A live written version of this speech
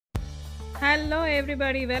Hello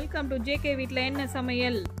everybody, welcome to JK வீட்ல என்ன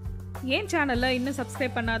சமையல். ஏன் சேனலை இன்னும்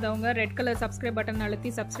சப்ஸ்கிரைப் பண்ணாதவங்க ரெட் கலர் சப்ஸ்கிரைப் பட்டன் அழுத்தி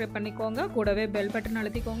சப்ஸ்கிரைப் பண்ணிக்கோங்க. கூடவே பெல் பட்டன்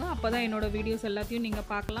அழுத்திக்கோங்க. அப்பதான் என்னோட வீடியோஸ் எல்லாத்தையும் நீங்க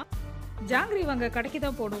பார்க்கலாம். ஜாங்கிரி வாங்க கடைக்கு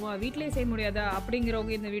தான் போடுவோம், வீட்டிலேயே செய்ய முடியாதா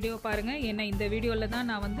அப்படிங்கிறவங்க இந்த வீடியோ பாருங்க. ஏன்னா இந்த வீடியோவில் தான்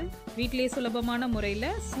நான் வந்து வீட்டிலேயே சுலபமான முறையில்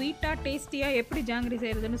ஸ்வீட்டாக டேஸ்டியாக எப்படி ஜாங்கிரி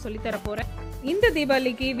செய்யறதுன்னு சொல்லித்தர போகிறேன். இந்த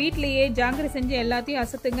தீபாவளிக்கு வீட்லேயே ஜாங்கிரி செஞ்சு எல்லாத்தையும்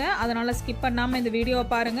அசத்துங்க. அதனால ஸ்கிப் பண்ணாமல் இந்த வீடியோவை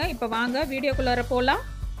பாருங்க. இப்போ வாங்க வீடியோக்குள்ளார போகலாம்.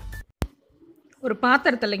 ஒரு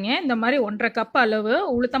பாத்திரத்துலைங்க இந்த மாதிரி 1.5 கப் அளவு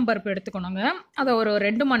உளுத்தம்பருப்பு எடுத்துக்கணுங்க. அதை ஒரு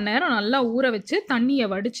 2 மணி நேரம் நல்லா ஊற வச்சு தண்ணியை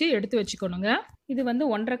வடித்து எடுத்து வச்சுக்கணுங்க. இது வந்து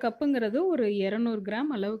 1.5 கப்புங்கிறது ஒரு 200 கிராம்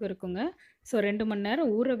அளவுக்கு இருக்குங்க. ஸோ 2 மணி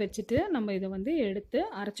நேரம் ஊற வச்சுட்டு நம்ம இதை வந்து எடுத்து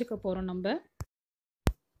அரைச்சிக்க போகிறோம். நம்ம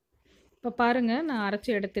இப்போ பாருங்கள், நான்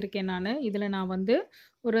அரைச்சி எடுத்திருக்கேன். இதில் நான் வந்து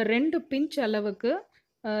ஒரு 2 பிஞ்ச் அளவுக்கு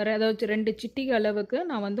அதாவது 2 சிட்டிகை அளவுக்கு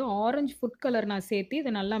நான் வந்து ஆரஞ்சு ஃபுட் கலர் நான் சேர்த்து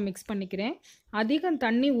இதை நல்லா மிக்ஸ் பண்ணிக்கிறேன். அதிகம்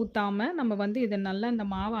தண்ணி ஊற்றாமல் நம்ம வந்து இதை நல்லா இந்த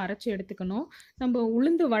மாவை அரைச்சி எடுத்துக்கணும். நம்ம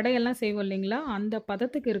உளுந்து வடையெல்லாம் செய்வோம் இல்லைங்களா, அந்த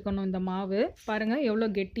பதத்துக்கு இருக்கணும் இந்த மாவு. பாருங்கள்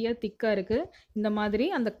எவ்வளோ கெட்டியாக திக்காக இருக்குது. இந்த மாதிரி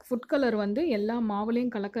அந்த ஃபுட் கலர் வந்து எல்லா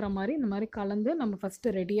மாவுலேயும் கலக்கிற மாதிரி இந்த மாதிரி கலந்து நம்ம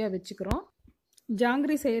ஃபஸ்ட்டு ரெடியாக வச்சுக்கிறோம்.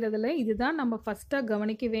 ஜாங்கிரி செய்கிறதுல இதுதான் நம்ம ஃபஸ்ட்டாக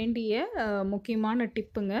கவனிக்க வேண்டிய முக்கியமான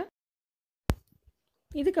டிப்புங்க.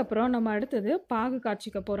 இதுக்கப்புறம் நம்ம அடுத்தது பாகு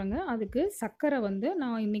காய்ச்சிக்க போகிறோங்க. அதுக்கு சர்க்கரை வந்து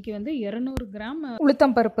நான் இன்றைக்கி வந்து 200 கிராம்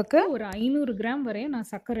உளுத்தம் பருப்புக்கு ஒரு 500 கிராம் வரையும் நான்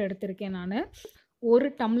சர்க்கரை எடுத்திருக்கேன். நான் 1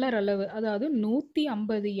 டம்ளர் அளவு, அதாவது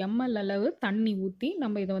 150 ml அளவு தண்ணி ஊற்றி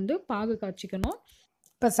நம்ம இதை வந்து பாகு காய்ச்சிக்கணும்.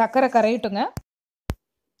 இப்போ சர்க்கரை கரையட்டுங்க.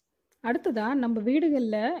 அடுத்ததாக நம்ம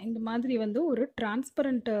வீடுகளில் இந்த மாதிரி வந்து ஒரு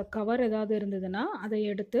டிரான்ஸ்பரண்ட் கவர் ஏதாவது இருந்ததுன்னா அதை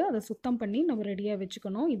எடுத்து அதை சுத்தம் பண்ணி நம்ம ரெடியாக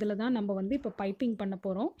வச்சுக்கணும். இதில் தான் நம்ம வந்து இப்போ பைப்பிங் பண்ண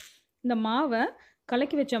போகிறோம். இந்த மாவை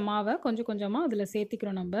கலக்கி வச்ச மாவை கொஞ்சம் கொஞ்சமாக அதில்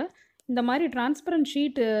சேர்த்திக்கிறோம். நம்ம இந்த மாதிரி டிரான்ஸ்பரண்ட்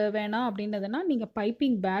ஷீட்டு வேணாம் அப்படின்னதுன்னா நீங்கள்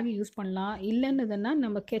பைப்பிங் பேக் யூஸ் பண்ணலாம். இல்லைன்னதுன்னா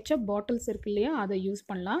நம்ம கெச்சப் பாட்டில்ஸ் இருக்கு இல்லையா, அதை யூஸ்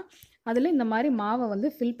பண்ணலாம். அதில் இந்த மாதிரி மாவை வந்து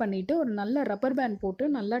ஃபில் பண்ணிவிட்டு ஒரு நல்ல ரப்பர் பேண்ட் போட்டு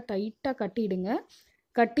நல்லா டைட்டாக கட்டிடுங்க.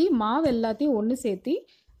 கட்டி மாவு எல்லாத்தையும் ஒன்று சேர்த்தி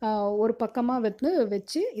ஒரு பக்கமாக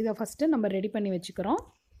வச்சு இதை ஃபஸ்ட்டு நம்ம ரெடி பண்ணி வச்சுக்கிறோம்.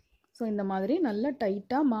 ஸோ இந்த மாதிரி நல்லா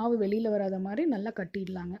டைட்டாக மாவு வெளியில் வராத மாதிரி நல்லா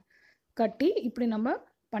கட்டிடலாங்க. கட்டி இப்படி நம்ம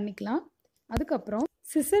பண்ணிக்கலாம். அதுக்கப்புறம்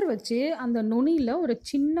சிசர் வச்சு அந்த நுனியில் ஒரு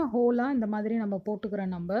சின்ன ஹோலாக இந்த மாதிரி நம்ம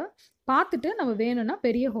போட்டுக்கிறோம். நம்ம பார்த்துட்டு நம்ம வேணும்னா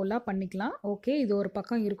பெரிய ஹோலாக பண்ணிக்கலாம். ஓகே, இது ஒரு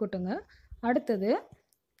பக்கம் இருக்கட்டுங்க. அடுத்தது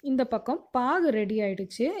இந்த பக்கம் பாகு ரெடி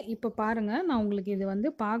ஆகிடுச்சு. இப்போ பாருங்கள், நான் உங்களுக்கு இது வந்து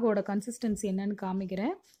பாகோட கன்சிஸ்டன்சி என்னன்னு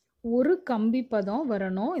காமிக்கிறேன். ஒரு கம்பி பதம்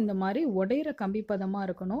வரணும். இந்த மாதிரி உடையிற கம்பி பதமாக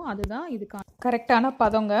இருக்கணும். அதுதான் இதுக்கு கரெக்டான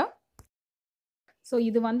பதங்க. ஸோ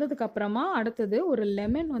இது வந்ததுக்கப்புறமா அடுத்தது ஒரு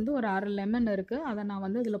லெமன் வந்து ஒரு 1/2 லெமன் இருக்குது. அதை நான்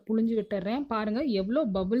வந்து இதில் புழிஞ்சு விட்டுறேன். பாருங்கள் எவ்வளோ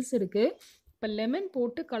பபுள்ஸ் இருக்குது. இப்போ லெமன்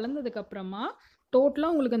போட்டு கலந்ததுக்கப்புறமா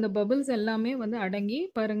டோட்டலாக உங்களுக்கு அந்த பபுள்ஸ் எல்லாமே வந்து அடங்கி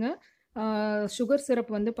பாருங்கள், சுகர்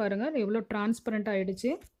சிரப் வந்து பாருங்கள் எவ்வளோ டிரான்ஸ்பரண்ட்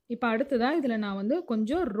ஆகிடுச்சு. இப்போ அடுத்ததாக இதில் நான் வந்து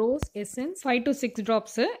கொஞ்சம் ரோஸ் எசன்ஸ் 5 to 6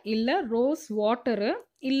 ட்ராப்ஸு இல்லை ரோஸ் வாட்டரு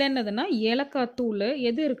இல்லைன்னதுன்னா ஏலக்காய் தூள்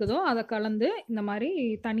எது இருக்குதோ அதை கலந்து இந்த மாதிரி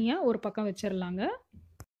தனியாக ஒரு பக்கம் வச்சிடலாங்க.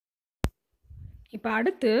 இப்போ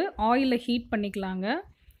அடுத்து ஆயிலை ஹீட் பண்ணிக்கலாங்க.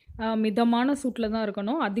 மிதமான சூட்டில் தான்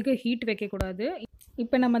இருக்கணும், அதிக ஹீட் வைக்கக்கூடாது.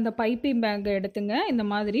 இப்போ நம்ம அந்த பைப்பிங் பேக்கை எடுத்துங்க. இந்த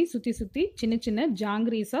மாதிரி சுற்றி சுற்றி சின்ன சின்ன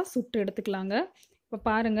ஜாங்கிரீஸாக சுட்டு எடுத்துக்கலாங்க. இப்போ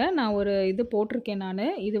பாருங்கள், நான் ஒரு இது போட்டிருக்கேன்.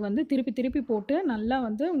 இது வந்து திருப்பி திருப்பி போட்டு நல்லா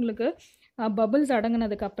வந்து உங்களுக்கு பபுள்ஸ்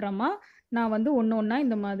அடங்கினதுக்கப்புறமா நான் வந்து ஒன்று ஒன்றா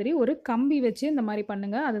இந்த மாதிரி ஒரு கம்பி வச்சு இந்த மாதிரி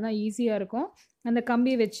பண்ணுங்கள். அதுதான் ஈஸியாக இருக்கும். அந்த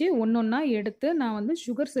கம்பி வச்சு ஒன்று ஒன்றா எடுத்து நான் வந்து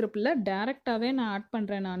சுகர் சிரப்பில் டைரெக்டாகவே நான் ஆட்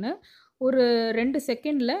பண்ணுறேன். ஒரு 2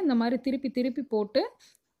 செகண்டில் இந்த மாதிரி திருப்பி திருப்பி போட்டு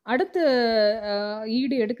அடுத்த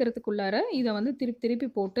ஈடு எடுக்கிறதுக்குள்ளார இதை வந்து திருப்பி திருப்பி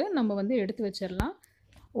போட்டு நம்ம வந்து எடுத்து வச்சிடலாம்.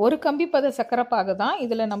 ஒரு கம்பி பத சக்கரைப்பாகு தான்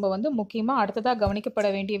இதில் நம்ம வந்து முக்கியமாக அடுத்ததாக கவனிக்கப்பட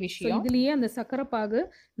வேண்டிய விஷயம். இதுலேயே அந்த சக்கரைப்பாகு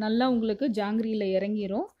நல்லா உங்களுக்கு ஜாங்கிரியில்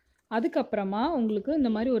இறங்கிரும். அதுக்கப்புறமா உங்களுக்கு இந்த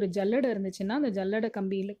மாதிரி ஒரு ஜல்லடை இருந்துச்சுன்னா அந்த ஜல்லடை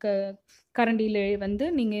கம்பியில் கரண்டியில் வந்து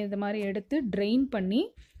நீங்கள் இந்த மாதிரி எடுத்து ட்ரெயின் பண்ணி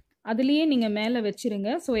அதுலேயே நீங்கள் மேலே வச்சுருங்க.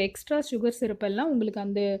 ஸோ எக்ஸ்ட்ரா சுகர் சிரப்பெல்லாம் உங்களுக்கு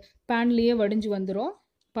அந்த பேன்லேயே வடிஞ்சு வந்துடும்.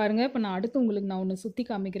 பாருங்கள், இப்போ நான் அடுத்து உங்களுக்கு நான் ஒன்று சுற்றி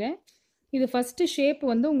காமிக்கிறேன். இது ஃபஸ்ட்டு ஷேப்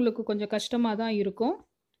வந்து உங்களுக்கு கொஞ்சம் கஷ்டமாக தான் இருக்கும்,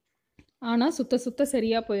 ஆனால் சுத்த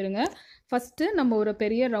சரியாக போயிருங்க. ஃபஸ்ட்டு நம்ம ஒரு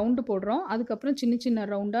பெரிய ரவுண்டு போடுறோம். அதுக்கப்புறம் சின்ன சின்ன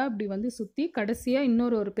ரவுண்டாக இப்படி வந்து சுற்றி கடைசியாக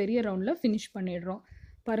இன்னொரு பெரிய ரவுண்டில் ஃபினிஷ் பண்ணிடுறோம்.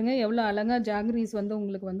 பாருங்கள் எவ்வளோ அழகாக ஜாங்கிரிஸ் வந்து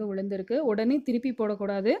உங்களுக்கு வந்து விழுந்திருக்கு. உடனே திருப்பி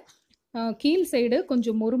போடக்கூடாது. கீழ் சைடு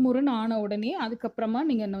கொஞ்சம் முறுமுறுன்னு ஆன உடனே அதுக்கப்புறமா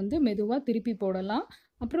நீங்கள் வந்து மெதுவாக திருப்பி போடலாம்.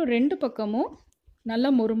 அப்புறம் 2 பக்கமும் நல்லா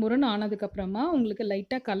முறுமுறுன்னு ஆனதுக்கப்புறமா உங்களுக்கு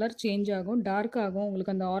லைட்டாக கலர் சேஞ்ச் ஆகும், டார்க் ஆகும்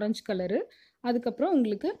உங்களுக்கு அந்த ஆரஞ்சு கலரு. அதுக்கப்புறம்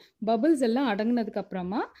உங்களுக்கு பபுள்ஸ் எல்லாம்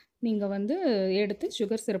அடங்கினதுக்கப்புறமா நீங்கள் வந்து எடுத்து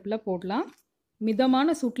சுகர் சிரப்பில் போடலாம்.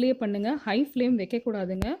 மிதமான சூட்லேயே பண்ணுங்கள், ஹை ஃப்ளேம்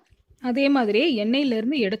வைக்கக்கூடாதுங்க. அதே மாதிரி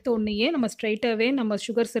எண்ணெயிலேருந்து எடுத்த உடனேயே நம்ம ஸ்ட்ரைட்டாகவே நம்ம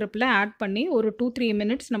சுகர் சிரப்பில் ஆட் பண்ணி ஒரு 2-3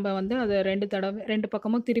 மினிட்ஸ் நம்ம வந்து அதை 2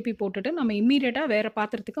 பக்கமும் திருப்பி போட்டுட்டு நம்ம இம்மீடியட்டாக வேறு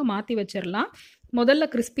பாத்திரத்துக்கு மாற்றி வச்சிடலாம். முதல்ல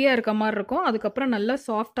கிறிஸ்பியாக இருக்க மாதிரி இருக்கும். அதுக்கப்புறம் நல்லா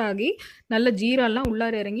சாஃப்ட் ஆகி நல்ல ஜீராலாம்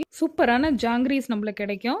உள்ளார இறங்கி சூப்பரான ஜாங்கிரிஸ் நம்மளுக்கு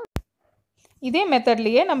கிடைக்கும். இதே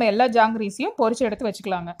மெத்தட்லேயே நம்ம எல்லா ஜாங்கிரிஸையும் பொரிச்சு எடுத்து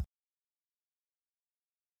வச்சுக்கலாங்க.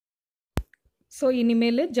 ஸோ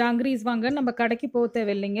இனிமேல் ஜாங்கிரிஸ் வாங்க நம்ம கடைக்கு போக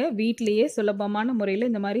தேவையில்லைங்க. வீட்லேயே சுலபமான முறையில்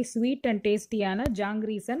இந்த மாதிரி ஸ்வீட் அண்ட் டேஸ்டியான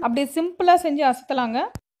ஜாங்கிரிஸை அப்படியே சிம்பிளாக செஞ்சு அசத்தலாங்க.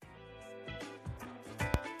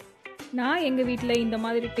 நான் எங்கள் வீட்டில் இந்த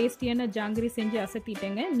மாதிரி டேஸ்டியான ஜாங்கிரி செஞ்சு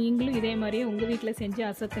அசத்திட்டேங்க. நீங்களும் இதே மாதிரியே உங்கள் வீட்டில் செஞ்சு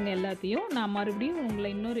அசத்துங்க எல்லாத்தையும். நான் மறுபடியும்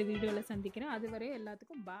உங்களை இன்னொரு வீடியோவில் சந்திக்கிறேன். அதுவரை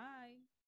எல்லாத்துக்கும் பாய்.